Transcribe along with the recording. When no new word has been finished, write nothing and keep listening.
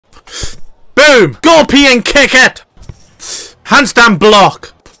Boom! Scorpion kick it! Handstand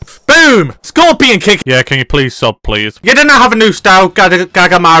block. Boom! Scorpion kick. Yeah, can you please sub, please? You didn't have a new style,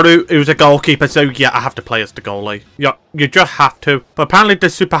 Gagamaru, who's a goalkeeper, so yeah, I have to play as the goalie. Yeah, you just have to. But apparently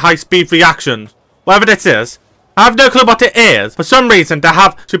there's super high speed reactions. Whatever this is. I have no clue what it is. For some reason, they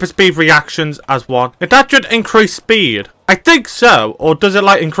have super speed reactions as one. If that should increase speed. I think so. Or does it,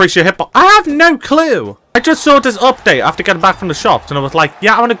 like, increase your hitbox? I have no clue. I just saw this update after getting back from the shops. And I was like,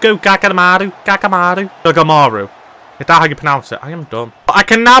 yeah, I want to go Gagamaru. Gagamaru. Is that how you pronounce it? I am dumb. But I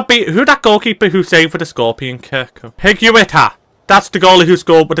can now beat... Who that goalkeeper who saved with a scorpion kick? Higuita. That's the goalie who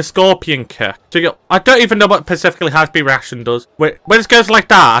scored with a scorpion kick. So I don't even know what specifically high speed reaction does. When it goes like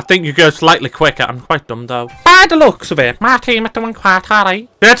that, I think you go slightly quicker. I'm quite dumb though. By the looks of it, my team are doing quite alright.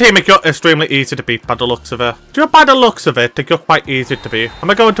 Their team is extremely easy to beat by the looks of it. Just by the looks of it, they got quite easy to beat. I'm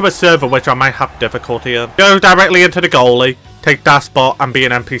gonna go into a server which I might have difficulty in. Go directly into the goalie. Take that spot and be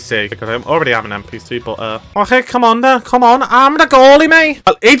an NPC. Because I already am an NPC, but okay, come on then. Come on. I'm the goalie, mate.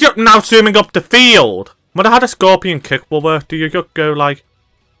 Well, Egypt now zooming up the field. When I had a scorpion kick will work, do you just go like...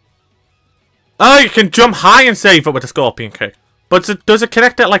 Oh, you can jump high and save it with a scorpion kick. But does it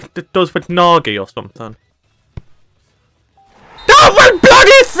connect it like it does with Nagi or something? That went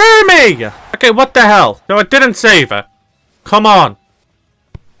bloody through me! Okay, what the hell? No, I didn't save it. Come on.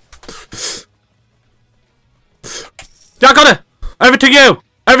 Yeah, I got it! Over to you!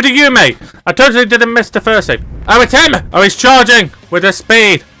 Over to you, mate! I totally didn't miss the first save. Oh, it's him! Oh, he's charging with the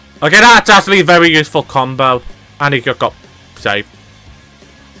speed. Okay, that's actually a very useful combo. And he got saved.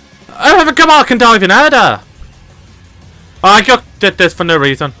 Oh, come on, I can dive in header. Oh, I just did this for no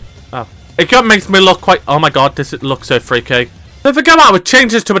reason. Oh. It just makes me look quite... Oh my god, this looks so freaky. If I come out, it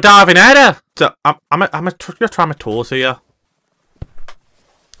changes to a diving header. So, I'm just trying my tools here.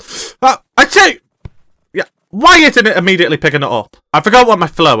 I say... Yeah, why isn't it immediately picking it up? I forgot what my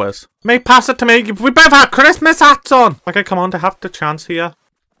flow is. May pass it to me. We both have Christmas hats on. Okay, come on, to have the chance here.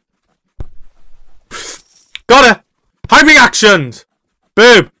 Got it! High reactions!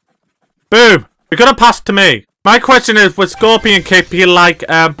 Boom! Boom! You're gonna pass to me. My question is, would Scorpion Kick be like,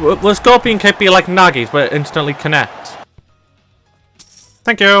 will Scorpion Kick be like Nagi's, where it instantly connects?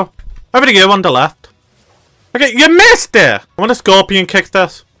 Thank you. Over to you on the left. Okay, you missed it! I want to Scorpion Kick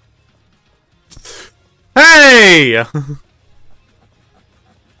this. Hey!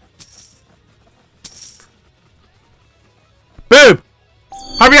 Boom!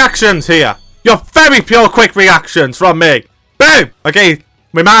 High reactions here. Your very pure quick reactions from me. Boom! Okay,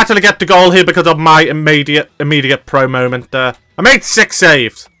 we might actually get the goal here because of my immediate pro moment there. I made 6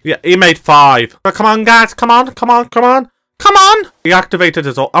 saves. Yeah, he made 5. Oh, come on, guys. Come on, come on, come on. Come on! He activated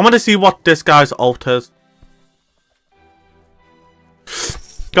his ult. I want to see what this guy's ult is.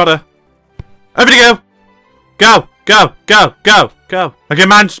 Got her. Over to you. Go, go, go, go, go. Okay,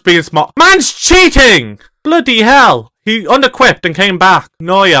 man's being smart. Man's cheating! Bloody hell. He unequipped and came back.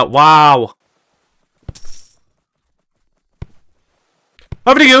 Noya, wow.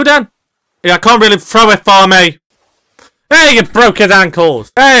 Over to you, then. Yeah, I can't really throw it for me. Hey, you broke his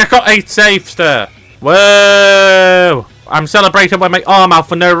ankles. Hey, I got 8 saves there. Whoa. I'm celebrating with my arm out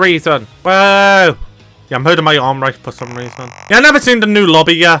for no reason. Whoa. Yeah, I'm holding my arm right for some reason. Yeah, I've never seen the new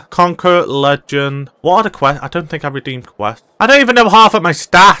lobby yet. Conquer Legend. What are the quests? I don't think I redeemed quests. I don't even know half of my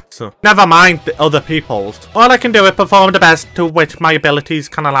stats. Never mind the other people's. All I can do is perform the best to which my abilities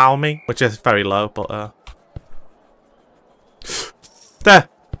can allow me. Which is very low, but There.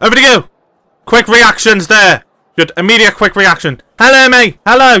 Over to you. Quick reactions there. Good. Immediate quick reaction. Hello, mate.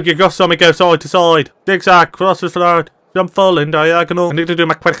 Hello. You just saw me go side to side. Zigzag. Cross the road. Jump full in diagonal. I need to do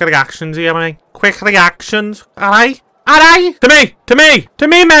my quick reactions here, mate. Quick reactions. Alright? Alright? To me. To me. To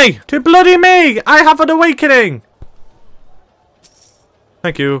me, mate. To bloody me. I have an awakening.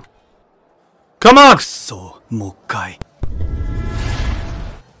 Thank you. Come on.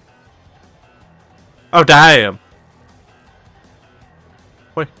 Oh, damn.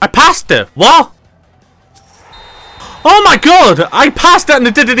 Wait, I passed it. What? Oh my god! I passed it and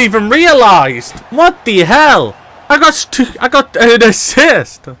I didn't even realize. What the hell? I got an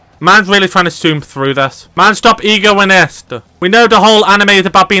assist. Man's really trying to zoom through this. Man, stop egoing. We know the whole anime is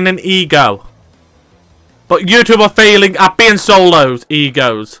about being an ego. But you two are failing at being solos,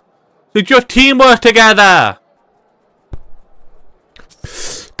 egos. So just teamwork together.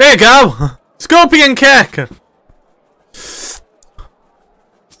 There you go. Scorpion kick.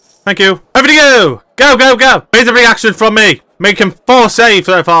 Thank you. Over to you. Go, go, go. Here's a reaction from me. Making 4 saves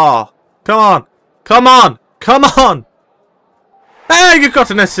so far. Come on. Come on. Come on. Hey, you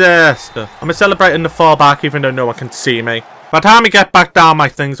got an assist. I'm celebrating the far back even though no one can see me. By the time I get back down, my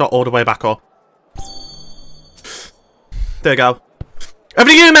things are all the way back up. There you go. Over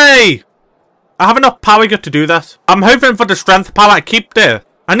to you, mate. I have enough power yet to do this. I'm hoping for the strength power I keep there.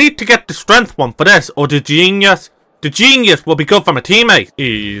 I need to get the strength one for this, or the genius. The genius will be good for my teammate.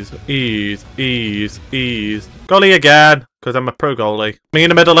 Ease, ease, ease, ease. Goalie again, because I'm a pro goalie. Me in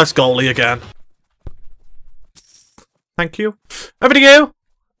the middle, let's goalie again. Thank you. Over to you.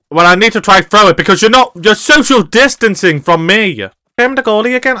 Well, I need to try throw it because you're social distancing from me. I'm the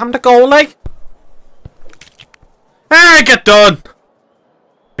goalie again. I'm the goalie. Hey, get done.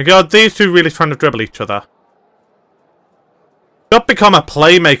 My God, these two really trying to dribble each other. You'll become a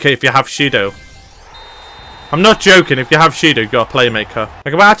playmaker if you have Shido. I'm not joking. If you have Shido, you're a playmaker.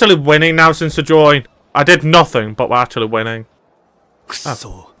 Like, we're actually winning now since the join. I did nothing, but we're actually winning.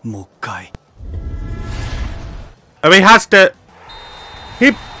 Oh, oh he has the...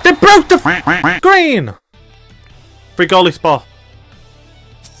 They broke the screen! Free goalie spot.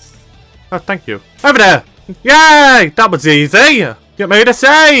 Oh, thank you. Over there! Yay! That was easy! You made a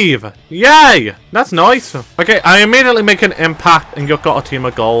save! Yay! That's nice. Okay, I immediately make an impact and you've got a team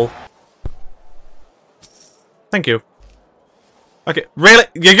a goal. Thank you. Okay, really?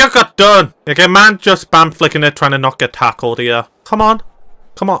 You just got done! Okay, man just spam flicking it trying to not get tackled here. Come on.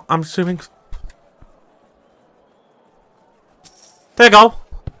 Come on, I'm assuming... There you go.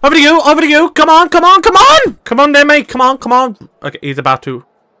 Over to you, over to you. Come on, come on, come on! Come on there, mate. Come on, come on. Okay, he's about to...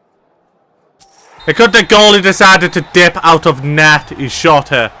 Because the goalie decided to dip out of net, he shot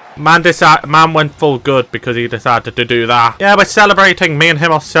her. Man went full good because he decided to do that. Yeah, we're celebrating. Me and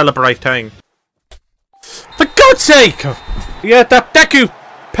him are celebrating. For God's sake! Yeah, that Deku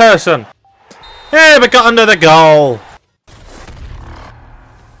person. Yeah, we got under the goal.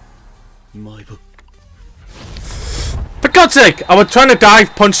 For God's sake! I was trying to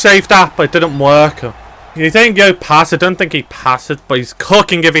dive punch save that, but it didn't work. You think you pass? I don't think he passes, but he's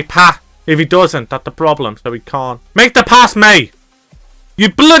cooking if he pass. If he doesn't, that's the problem, so he can't. Make the pass, mate!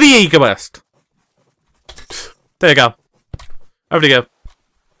 You bloody egoist! There you go. Over you go.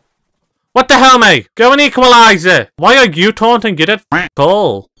 What the hell, mate? Go and equalise it! Why are you taunting? You did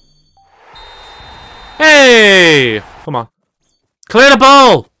goal. Hey! Come on. Clear the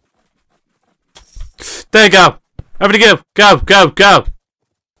ball! There you go. Over to you. Go, go, go!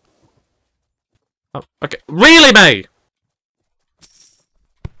 Oh, okay. Really, mate?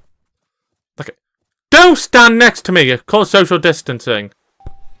 Okay. Don't stand next to me. It's called social distancing.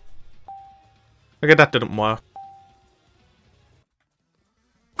 Okay, that didn't work.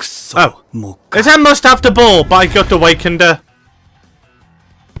 Oh. Is that must have the ball, but I got awakened her.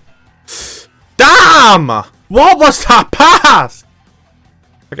 Damn! What was that pass?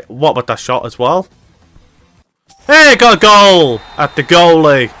 Okay, what was that shot as well? Hey, got a goal at the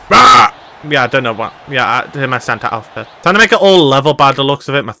goalie. Rah! Yeah, I don't know what. Yeah, in my Santa outfit. Trying to make it all level by the looks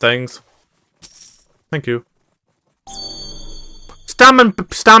of it, my things. Thank you.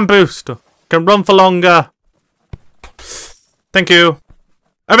 Stand boost. Can run for longer. Thank you.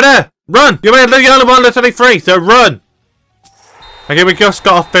 Over there! Run! You're the only one that's only free, so run! Okay, we just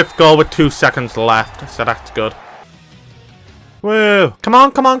got a 5th goal with 2 seconds left, so that's good. Woo! Come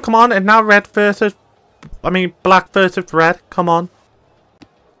on, come on, come on, and now red versus... black versus red, come on.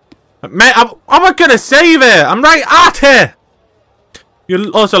 Mate, I'm not gonna save it! I'm right at it!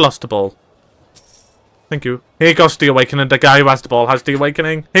 You also lost the ball. Thank you. Here goes the awakening. The guy who has the ball has the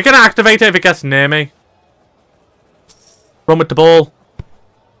awakening. He can activate it if it gets near me. Run with the ball.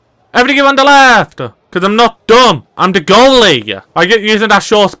 Everything on the left! Because I'm not dumb. I'm the goalie. I get using that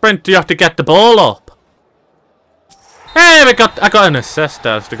short sprint, you have to get the ball up. Hey, I got an assist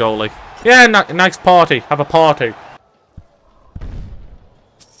as the goalie. Yeah, nice party. Have a party.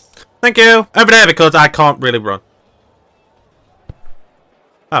 Thank you. Over there because I can't really run.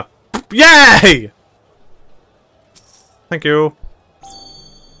 Oh. Yay! Thank you.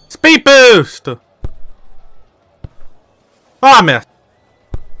 Speed boost! Oh, I missed.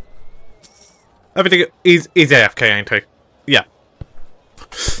 Everything is AFK, ain't he? Yeah.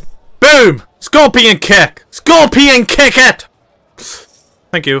 Boom! Scorpion kick! Scorpion kick it!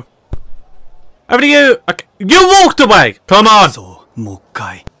 Thank you. Over to you! Okay. You walked away! Come on!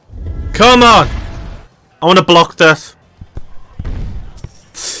 Come on! I want to block this.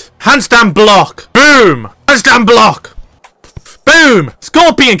 Handstand block! Boom! Handstand block! Boom!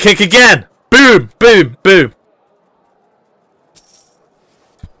 Scorpion kick again! Boom! Boom! Boom!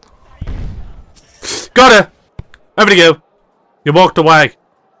 Got her! Over to you. You walked away.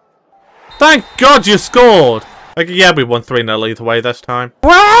 Thank God you scored! Okay, yeah, we won 3-0 either way this time.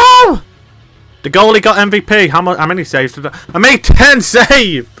 Wow! The goalie got MVP. How many saves did I made 10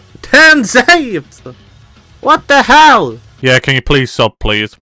 saves! 10 saves! What the hell? Yeah, can you please sub, please?